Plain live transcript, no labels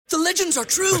The legends are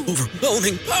true.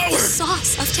 Overwhelming power!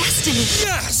 Sauce of destiny.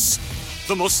 Yes!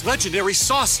 The most legendary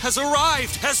sauce has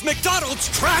arrived as McDonald's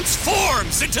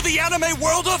transforms into the anime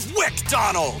world of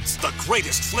WickDonald's. The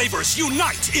greatest flavors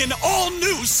unite in all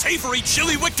new savory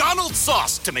chili McDonald's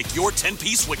sauce to make your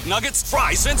 10-piece Wick Nuggets,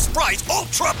 fries, and Sprite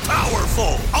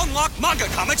ultra-powerful. Unlock manga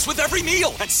comics with every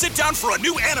meal and sit down for a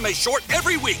new anime short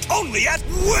every week only at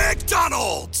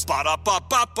WickDonald's.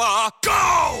 Ba-da-ba-ba-ba,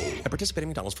 go! At participating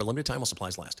McDonald's for a limited time while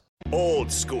supplies last.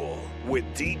 Old School with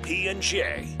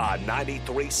DP&J on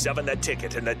 93.7 The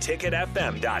Ticket and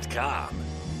theticketfm.com.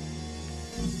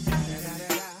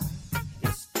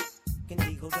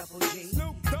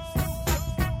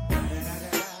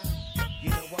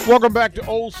 Welcome back to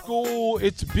Old School.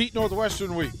 It's Beat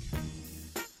Northwestern week.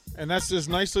 And that's as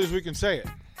nicely as we can say it.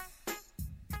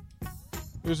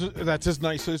 That's as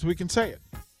nicely as we can say it.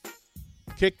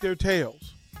 Kick their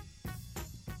tails.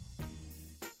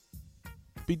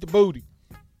 Beat the booty.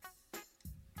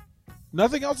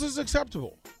 Nothing else is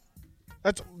acceptable.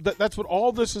 That's what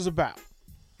all this is about,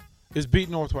 is beat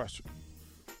Northwestern.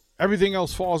 Everything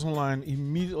else falls in line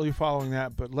immediately following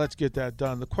that, but let's get that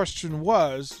done. The question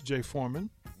was, Jay Foreman,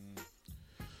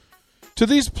 to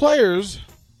these players,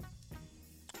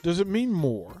 does it mean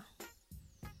more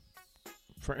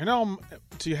for NIL,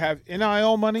 to have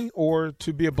NIL money or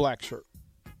to be a black shirt?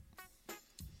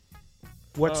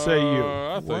 What say you?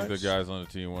 I think the guys on the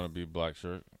team want to be black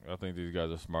shirt. I think these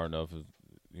guys are smart enough.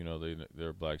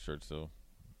 They're black shirts, so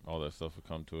all that stuff will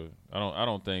come to it. I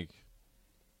don't think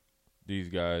these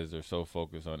guys are so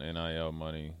focused on NIL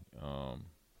money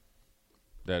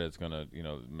that it's gonna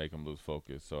make them lose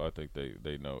focus. So I think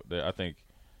they know. I think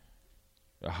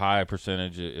a high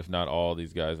percentage, if not all,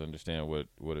 these guys understand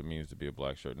what it means to be a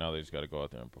black shirt. Now they just got to go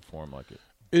out there and perform like it.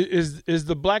 Is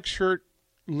the black shirt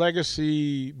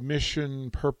legacy,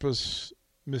 mission, purpose,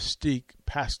 mystique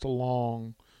passed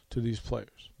along to these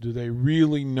players? Do they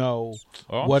really know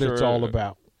what it's all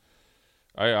about?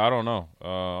 I don't know.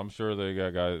 I'm sure they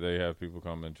got guys. They have people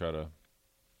come and try to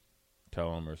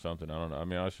tell them or something. I don't know. I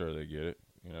mean, I'm sure they get it.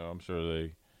 I'm sure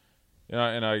they. You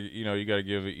got to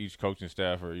give each coaching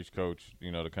staff or each coach,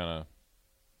 to kind of,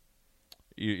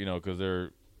 because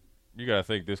you got to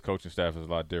think this coaching staff is a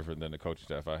lot different than the coaching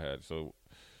staff I had. So,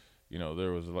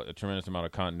 there was a tremendous amount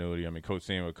of continuity. I mean, Coach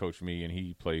Samuel coached me, and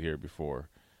he played here before.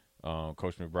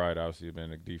 Coach McBride obviously has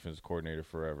been a defense coordinator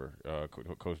forever.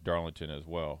 Coach Darlington as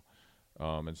well.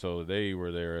 And so they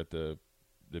were there at the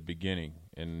beginning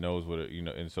and knows what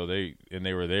and so they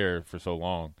were there for so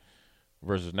long.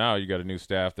 Versus now, you got a new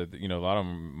staff that a lot of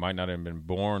them might not have been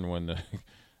born when the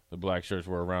black shirts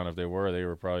were around. If they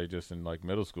were probably just in like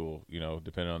middle school,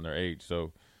 depending on their age.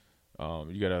 So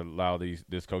you got to allow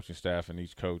this coaching staff and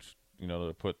each coach,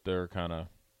 to put their kind of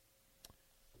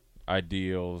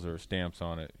ideals or stamps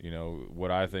on it. What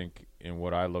I think and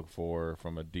what I look for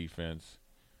from a defense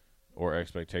or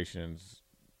expectations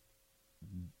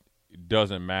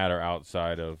doesn't matter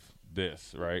outside of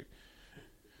this, right?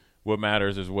 What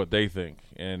matters is what they think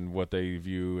and what they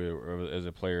view as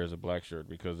a player, as a black shirt,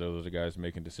 because those are the guys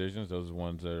making decisions. Those are the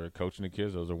ones that are coaching the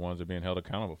kids. Those are the ones that are being held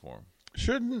accountable for them.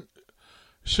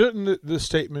 Shouldn't the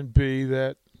statement be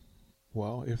that,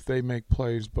 well, if they make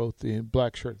plays, both the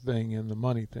black shirt thing and the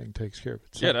money thing takes care of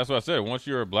itself? Yeah, that's what I said. Once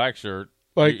you're a black shirt,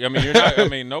 you're not. I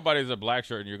mean, nobody's a black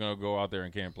shirt, and you're going to go out there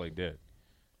and can't play dead,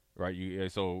 right?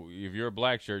 So if you're a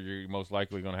black shirt, you're most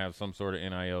likely going to have some sort of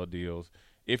NIL deals.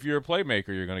 If you're a playmaker,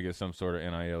 you're going to get some sort of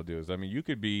NIL deals. I mean, you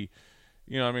could be,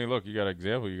 look, you got an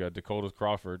example. You got Dakota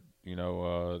Crawford,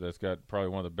 that's got probably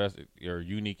one of the best or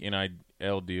unique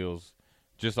NIL deals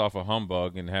just off of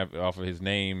humbug and have off of his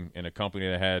name in a company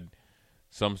that had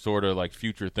some sort of like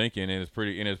future thinking, and it's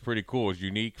pretty cool. It's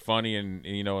unique, funny, and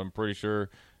I'm pretty sure,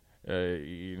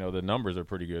 the numbers are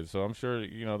pretty good. So I'm sure,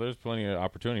 there's plenty of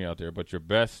opportunity out there. But your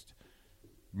best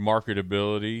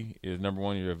marketability is number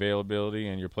one, your availability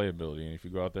and your playability. And if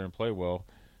you go out there and play well,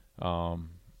 the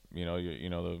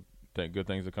good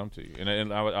things will come to you.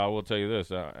 And I will tell you this,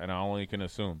 and I only can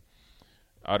assume.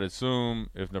 I'd assume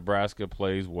if Nebraska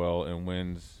plays well and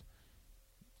wins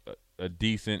a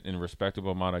decent and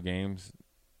respectable amount of games,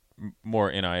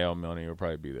 more NIL money will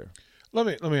probably be there. Let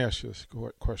me ask you this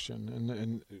question,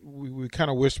 and we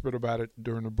kind of whispered about it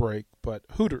during the break, but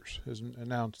Hooters has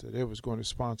announced that it was going to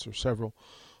sponsor several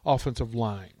offensive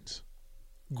lines,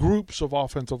 groups of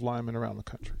offensive linemen around the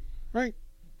country, right?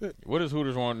 What is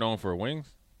Hooters known for,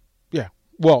 wings? Yeah.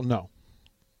 Well, no.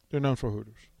 They're known for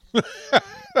Hooters.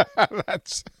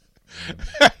 That's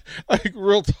like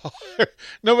real talk.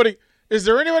 Is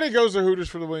there anybody who goes to Hooters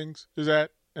for the wings? They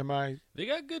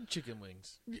got good chicken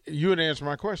wings. You would answer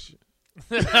my question.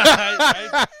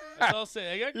 I That's all I'll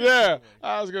say. I got good Yeah, takeaway.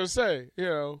 I was going to say,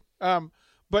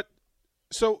 but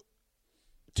so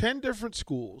 10 different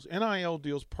schools, NIL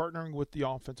deals partnering with the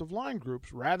offensive line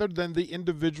groups rather than the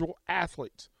individual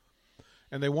athletes.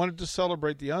 And they wanted to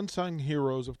celebrate the unsung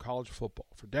heroes of college football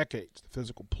for decades. The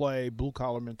physical play,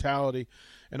 blue-collar mentality,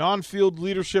 and on-field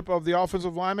leadership of the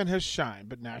offensive lineman has shined,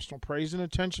 but national praise and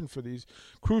attention for these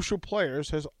crucial players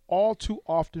has all too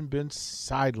often been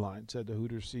sidelined, said the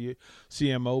Hooters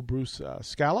CMO Bruce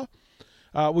Scala.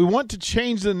 We want to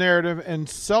change the narrative and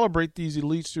celebrate these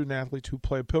elite student-athletes who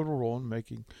play a pivotal role in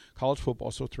making college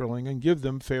football so thrilling and give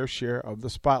them fair share of the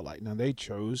spotlight. Now, they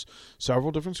chose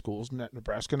several different schools,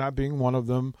 Nebraska not being one of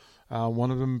them. One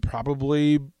of them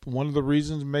probably one of the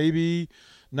reasons maybe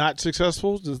not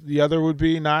successful. The other would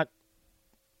be not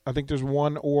 – I think there's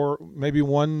one or maybe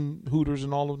one Hooters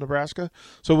in all of Nebraska,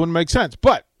 so it wouldn't make sense.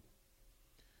 But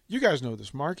you guys know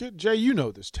this market. Jay, you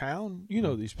know this town. You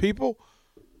know these people.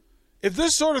 If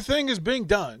this sort of thing is being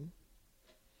done,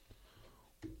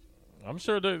 I'm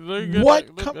sure they get.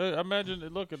 Imagine,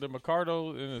 look at the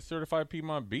Mercado and the Certified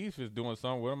Piedmont Beef is doing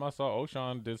something with them. I saw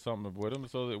O'Shawn did something with them,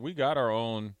 so that we got our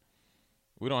own.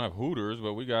 We don't have Hooters,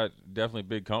 but we got definitely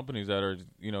big companies that are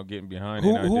getting behind.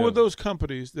 Who are those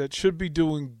companies that should be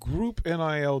doing group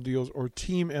NIL deals or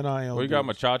team NIL? Well, you got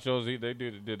Machachos. They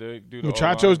do. Did they do the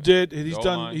Machachos did.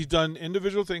 O-line? He's done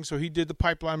individual things. So he did the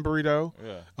pipeline burrito.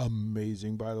 Yeah,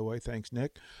 amazing. By the way, thanks,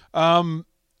 Nick. Who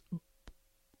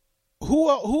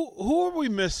are we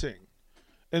missing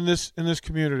in this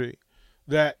community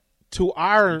that to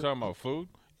our? You talking about food?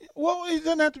 Well, it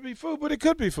doesn't have to be food, but it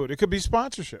could be food. It could be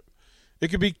sponsorship. It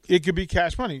could be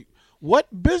cash money.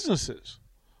 What businesses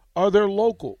are there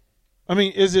local? I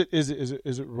mean, is it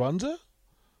Runza?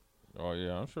 Oh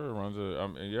yeah, I'm sure Runza.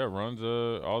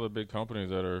 Runza. All the big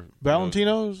companies that are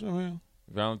Valentino's.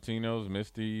 Valentino's,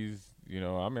 Misty's. I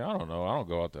don't know. I don't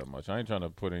go out that much. I ain't trying to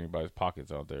put anybody's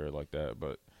pockets out there like that,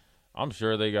 but I'm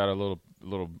sure they got a little,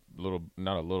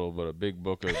 not a little, but a big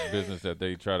book of business that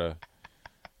they try to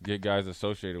get guys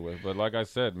associated with. But like I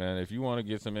said, man, if you want to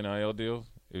get some NIL deals,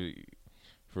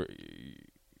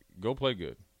 go play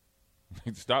good.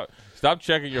 Stop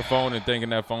checking your phone and thinking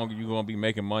that phone you're going to be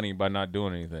making money by not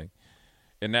doing anything.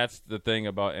 And that's the thing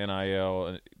about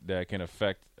NIL that can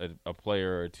affect a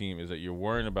player or a team, is that you're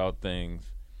worrying about things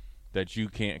that you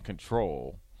can't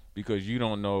control because you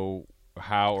don't know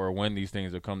how or when these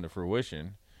things will come to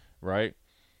fruition, right?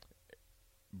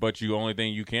 But the only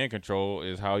thing you can control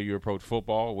is how you approach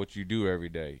football, what you do every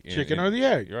day. Chicken or the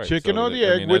egg? Right. Chicken or the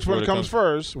egg? Which one comes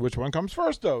first? Which one comes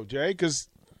first, though, Jay? Because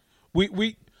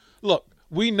we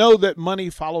know that money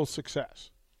follows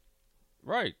success.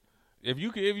 Right. If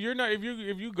you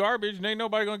garbage, ain't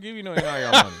nobody gonna give you no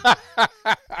NIL money.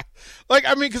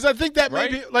 Because I think that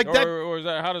right? maybe that. Or is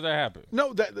that, how does that happen?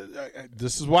 No,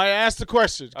 this is why I asked the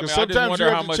question. I sometimes just wonder you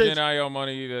how have much change. NIL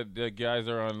money that guys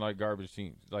are on like garbage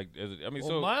teams.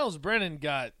 Miles Brennan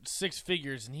got 6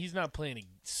 figures, and he's not playing a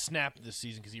snap this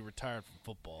season because he retired from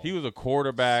football. He was a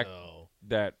quarterback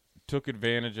that took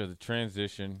advantage of the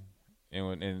transition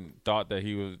and thought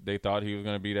that they thought he was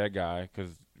going to be that guy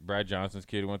because Brad Johnson's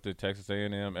kid went to Texas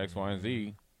A&M, X, Y, and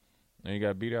Z, and he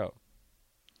got beat out.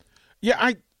 Yeah,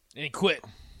 and he quit.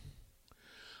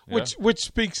 Which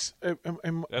speaks.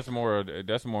 That's more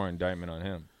indictment on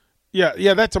him.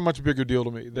 Yeah, that's a much bigger deal to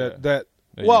me. That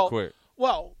you quit.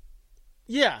 Well,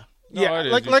 yeah, No, yeah. it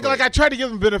is. Like I try to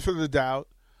give him benefit of the doubt,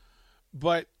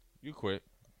 but You quit.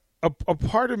 a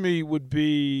part of me would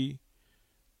be: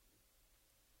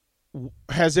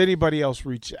 has anybody else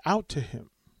reached out to him?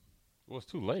 Well, it's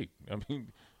too late. I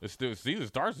mean, season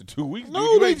starts in 2 weeks.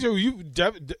 No, they do.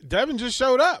 Devin just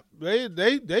showed up. They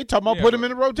talking about putting him in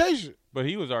the rotation. But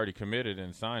he was already committed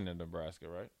and signed in Nebraska,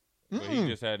 right? But he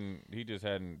just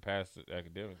hadn't passed it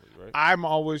academically, right? I'm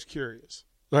always curious.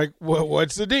 Like,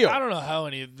 what's the deal? I don't know how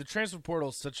the transfer portal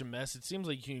is such a mess. It seems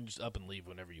like you can just up and leave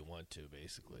whenever you want to,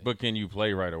 basically. But can you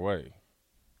play right away?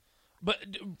 But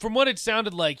from what it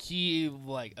sounded like, he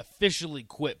officially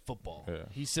quit football. Yeah.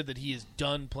 He said that he is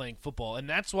done playing football, and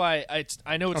that's why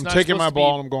I know it's I'm not. taking my supposed to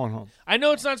ball be, and I'm going home. I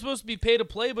know it's not supposed to be pay to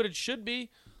play, but it should be.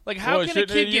 Like, how Well, can a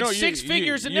kid get 6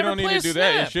 figures and never play a snap? You don't need to do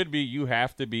that. It should be you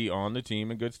have to be on the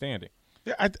team in good standing.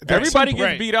 Yeah, Everybody gets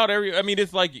Right. beat out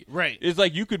it's like Right. It's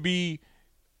like you could be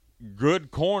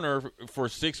good corner for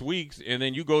 6 weeks, and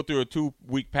then you go through a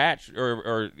 2-week patch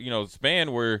or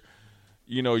span where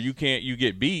you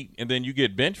get beat, and then you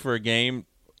get benched for a game.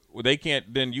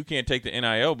 Then you can't take the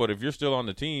NIL. But if you're still on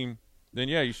the team, then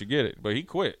yeah, you should get it. But he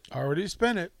quit. already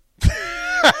spent it.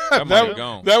 That money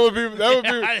gone. That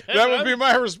would be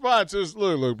my response. Is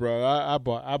look, bro. I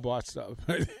bought stuff.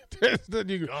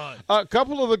 A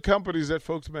couple of the companies that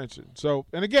folks mentioned. So,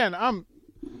 and again, I'm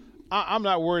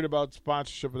not worried about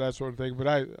sponsorship or that sort of thing. But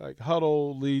I like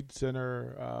Huddle, Lead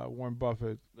Center, Warren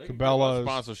Buffett, Cabela's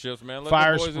sponsorships, man.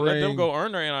 Fire let them go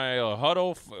earn their NIL.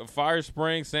 Huddle, Fire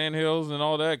Spring, Sandhills, and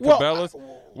all that. Cabela's.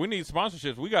 We need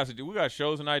sponsorships. We got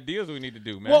shows and ideas we need to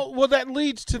do, man. Well, that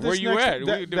leads to this. Where you at?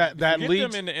 That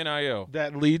leads them into NIL.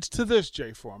 That leads to this,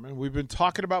 Jay Foreman. We've been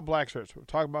talking about black shirts. We're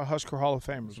talking about Husker Hall of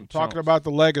Famers. We're talking about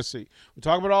the legacy. We're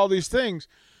talking about all these things.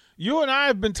 You and I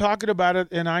have been talking about it,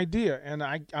 an idea, and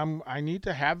I need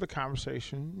to have the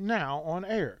conversation now on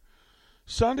air.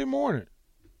 Sunday morning.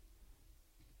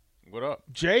 What up?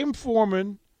 Jay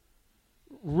Foreman,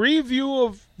 review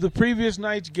of the previous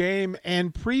night's game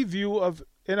and preview of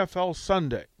NFL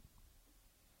Sunday.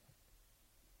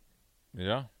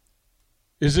 Yeah.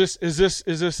 Is this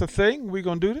a thing? We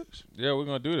gonna do this? Yeah, we're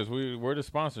gonna do this. Where the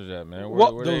sponsors at, man?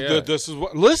 This is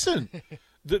what. Listen,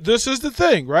 this is the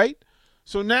thing, right?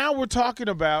 So now we're talking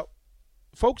about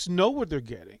folks know what they're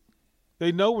getting.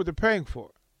 They know what they're paying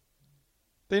for.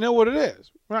 They know what it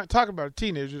is. We're not talking about a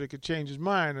teenager that could change his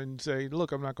mind and say,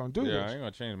 "Look, I'm not going to do this." Yeah, I ain't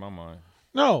gonna change my mind.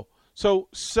 No. So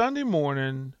Sunday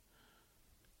morning,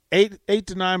 8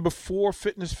 to 9 before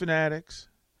Fitness Fanatics,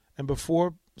 and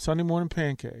before Sunday morning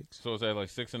pancakes. So is that like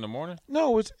 6 in the morning?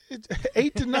 No, it's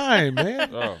 8 to 9,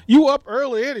 man. Oh. You up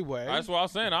early anyway. That's what I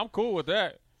was saying. I'm cool with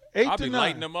that. 8 I'll to be 9.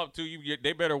 lighting them up too.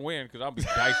 They better win because I'll be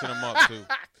dicing them up too.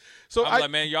 So I'm like,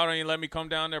 man, y'all don't even let me come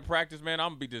down there and practice, man.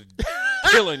 I'm gonna be just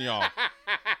killing y'all.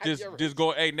 Just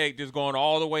go, hey Nate, just going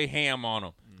all the way ham on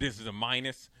them. This is a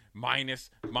minus.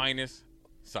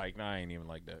 Psych, nah, I ain't even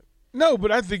like that. No,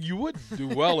 but I think you would do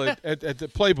well at the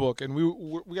playbook, and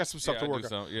we got some stuff to work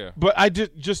on. Yeah. But I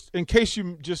just in case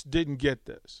you just didn't get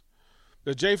this,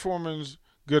 the Jay Foreman's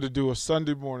going to do a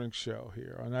Sunday morning show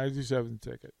here on 97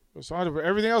 Ticket. So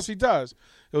everything else he does,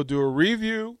 he'll do a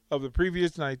review of the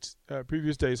previous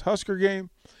day's Husker game,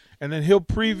 and then he'll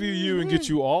preview you and get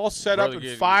you all set up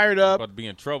and fired up. About to be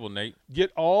in trouble, Nate.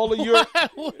 Get all of your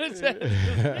What is that?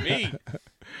 Me.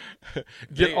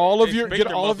 Get all of your get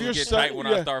stuff. tight when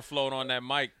I start floating on that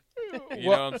mic. You know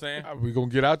what I'm saying? We're going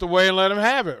to get out the way and let him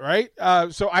have it, right?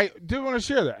 So I do want to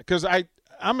share that because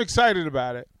I'm excited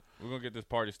about it. We're going to get this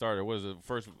party started. What is it?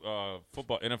 First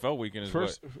football NFL weekend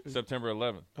is September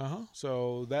 11th.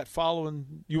 So that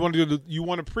following, you want to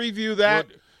preview that?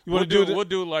 We'll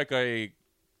do like a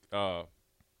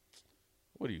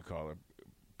what do you call it?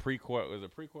 Prequel? Is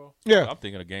it prequel? Yeah. I'm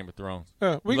thinking of Game of Thrones.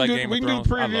 Yeah, we can do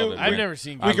preview. I've never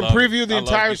seen. We can preview the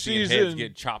entire season. Heads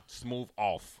get chopped smooth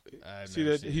off. See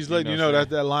that he's letting you know that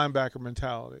linebacker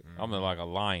mentality. I'm like a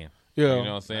lion. Yeah. You know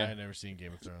what I'm saying? I've never seen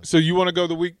Game of Thrones. So you want to go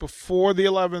the week before the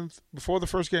 11th, before the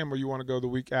first game, or you want to go the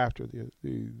week after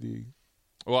the?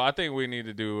 Well, I think we need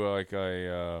to do like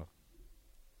a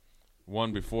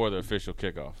one before the official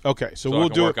kickoff. Okay, so we'll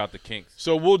do work out the kinks.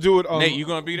 So we'll do it on. Nate, you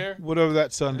gonna be there? Whatever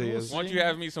that Sunday is. Why don't you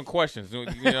ask me some questions? You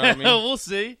know what I mean? We'll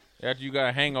see. After you got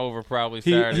a hangover, probably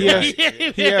Saturday.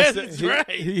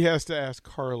 He has to ask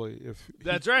Carly if.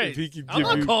 That's right. If he can I'm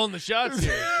not calling the shots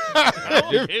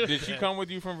here. Did she come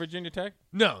with you from Virginia Tech?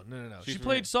 No. She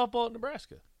played softball at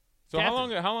Nebraska. So how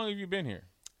long have you been here?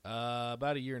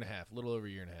 About a year and a half, a little over a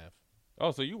year and a half.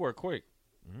 Oh, so you work quick.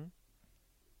 Mm-hmm.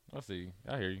 I see.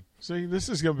 I hear you. See, this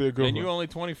is gonna be a good one. And you only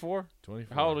 24?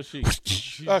 24. How old is she?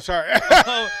 Oh, sorry.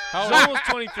 She's almost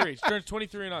 23. She turns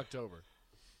 23 in October.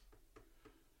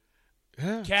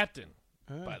 Yeah. Captain,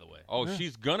 by the way. Oh,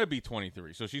 she's gonna be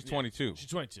 23, so she's 22. She's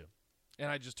 22,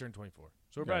 and I just turned 24.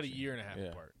 So we're about a year and a half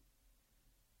apart.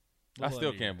 I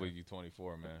still can't believe you're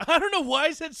 24, man. I don't know why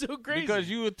is that so crazy. Because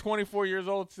you were 24 years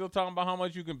old, still talking about how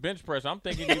much you can bench press. I'm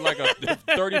thinking you like a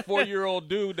 34-year-old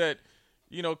dude that,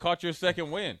 caught your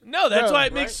second win. No, that's why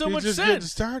it makes so much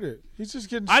sense. He's just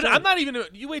getting started. I'm not even.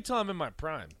 You wait till I'm in my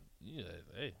prime. Yeah,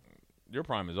 hey. Your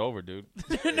prime is over, dude.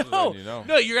 No,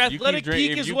 your athletic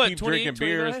peak is what, 28, drinking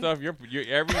beer and stuff. You're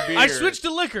every beer. I switched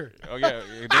to liquor. Oh yeah,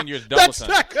 then you're double That's time.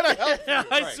 not gonna help you.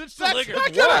 I switched to liquor.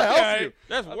 That's not gonna help you.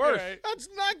 That's worse. Right. That's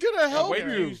not gonna help Wait you.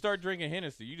 till you start drinking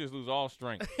Hennessy. You just lose all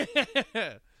strength.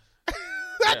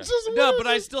 That's just no, but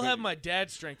I still have my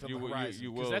dad's strength on the horizon.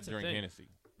 You will that's drink a thing. Hennessy.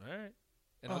 All right,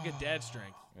 and I'll get dad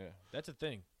strength. Yeah, that's a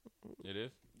thing. It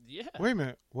is. Yeah. Wait a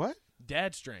minute. What?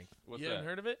 Dad strength. What's you that? haven't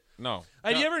heard of it? No.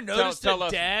 Have you ever noticed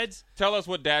that dads? Tell us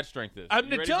what dad strength is. I'm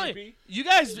going to tell you. You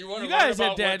guys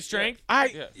have dad strength.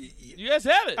 You guys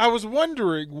have it. I was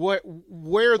wondering where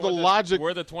the logic.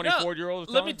 Where the 24-year-old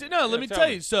is. Let me tell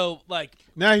you. So, like,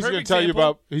 Now he's going to tell you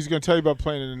about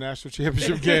playing in the national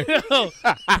championship game.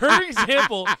 Perfect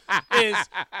example is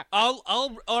I'll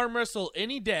arm wrestle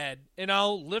any dad, and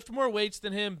I'll lift more weights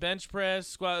than him, bench press,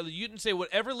 squat. You can say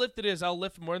whatever lift it is, I'll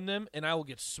lift more than them, and I will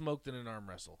get smoked in an arm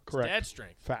wrestle. Correct. It's dad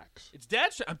strength. Facts. It's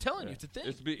dad strength. I'm telling you, it's a thing.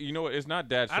 It's not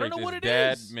dad strength. I don't know what it's it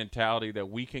dad is. mentality that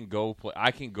we can go play.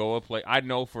 I can go a place. I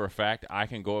know for a fact I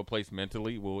can go a place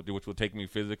mentally, which will take me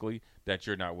physically, that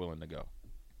you're not willing to go.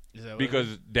 Is that what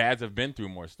because dads have been through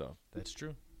more stuff. That's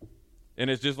true. And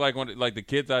it's just like when the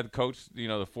kids I coached,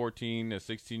 the 14 to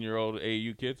 16-year-old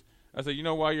AAU kids. I said, you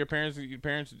know why your parents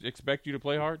expect you to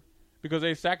play hard? Because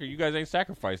you guys ain't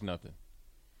sacrificed nothing.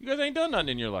 You guys ain't done nothing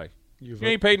in your life. You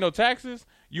ain't paid no taxes.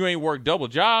 You ain't worked double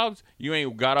jobs. You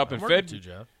ain't got up and fed 2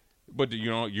 jobs. But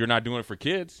you're not doing it for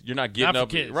kids. You're not getting not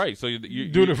up for kids. Right. So you're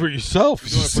doing it for yourself. You're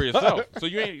doing it for yourself. So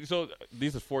you ain't. So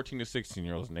these are 14 to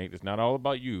 16-year-olds, Nate. It's not all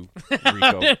about you,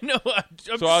 Rico. No,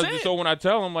 I'm saying. So when I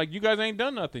tell them you guys ain't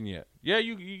done nothing yet. Yeah,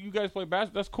 you guys play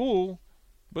basketball. That's cool.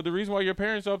 But the reason why your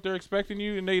parents are up there expecting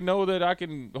you and they know that I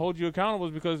can hold you accountable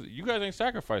is because you guys ain't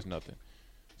sacrificed nothing.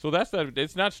 So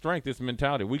it's not strength. It's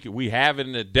mentality. We have it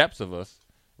in the depths of us,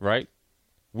 right?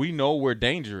 We know we're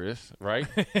dangerous, right?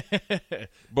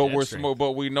 But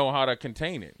but we know how to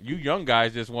contain it. You young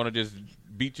guys just want to just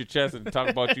beat your chest and talk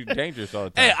about you dangerous all the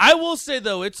time. Hey, I will say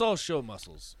though, it's all show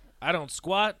muscles. I don't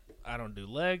squat. I don't do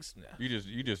legs. No.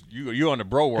 You on the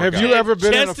bro workout. Have you ever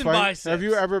been in a Chest and fight? biceps. Have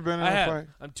you ever been in a fight?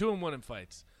 I'm 2-1 in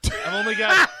fights. I've only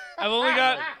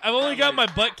got my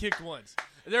butt kicked once.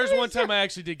 There's one time I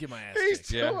actually did get my ass He's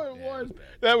kicked. 2-1.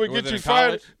 That would get you college?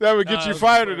 fired. That would get you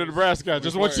fired in before. Nebraska.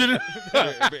 Just want you to.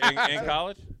 in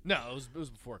college? No, it was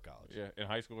before college. Yeah, in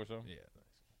high school or something.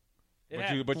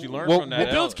 Yeah. But you learn from that.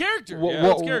 It builds character.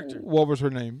 What was her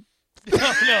name?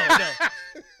 No.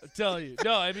 I'm telling you.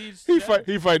 No, I mean He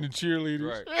fighting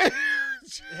cheerleaders. Right.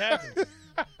 It happens.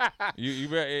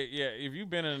 If you've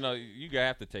been in you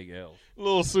have to take L's.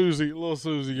 Little Susie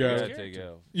You guy. gotta take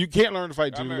L's. You can't learn to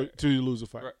fight till you lose a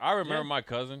fight. I remember my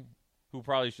cousin, who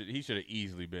probably should have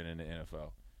easily been in the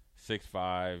NFL.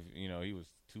 6'5", he was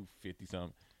 250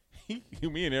 something.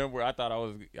 Me and him,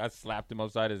 I slapped him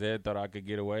upside his head, thought I could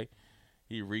get away.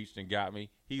 He reached and got me.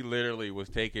 He literally was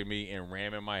taking me and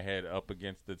ramming my head up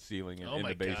against the ceiling in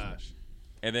the basement. Gosh.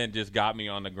 And then just got me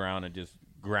on the ground and just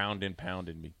ground and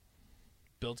pounded me.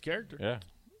 Builds character. Yeah.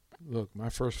 Look, my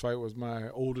first fight was my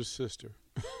oldest sister.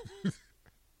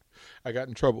 I got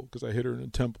in trouble because I hit her in the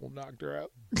temple and knocked her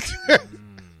out.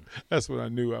 That's when I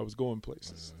knew I was going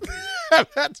places.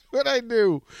 That's what I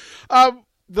knew.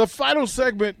 The final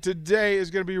segment today is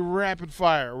going to be rapid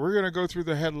fire. We're going to go through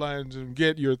the headlines and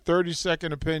get your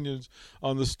 30-second opinions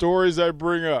on the stories I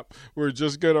bring up. We're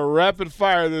just going to rapid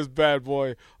fire this bad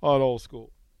boy on Old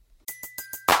School.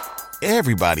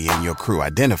 Everybody in your crew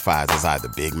identifies as either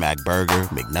Big Mac Burger,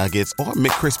 McNuggets, or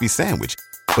McCrispy Sandwich.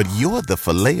 But you're the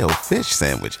Filet-O-Fish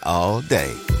Sandwich all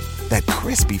day. That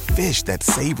crispy fish, that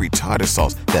savory tartar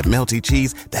sauce, that melty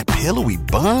cheese, that pillowy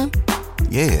bun.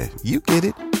 Yeah, you get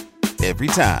it. Every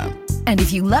time. And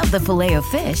if you love the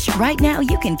Filet-O-Fish, right now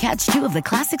you can catch 2 of the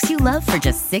classics you love for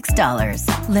just $6.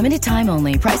 Limited time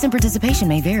only. Price and participation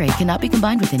may vary. Cannot be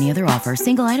combined with any other offer.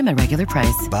 Single item at regular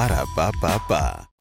price. Ba-da-ba-ba-ba.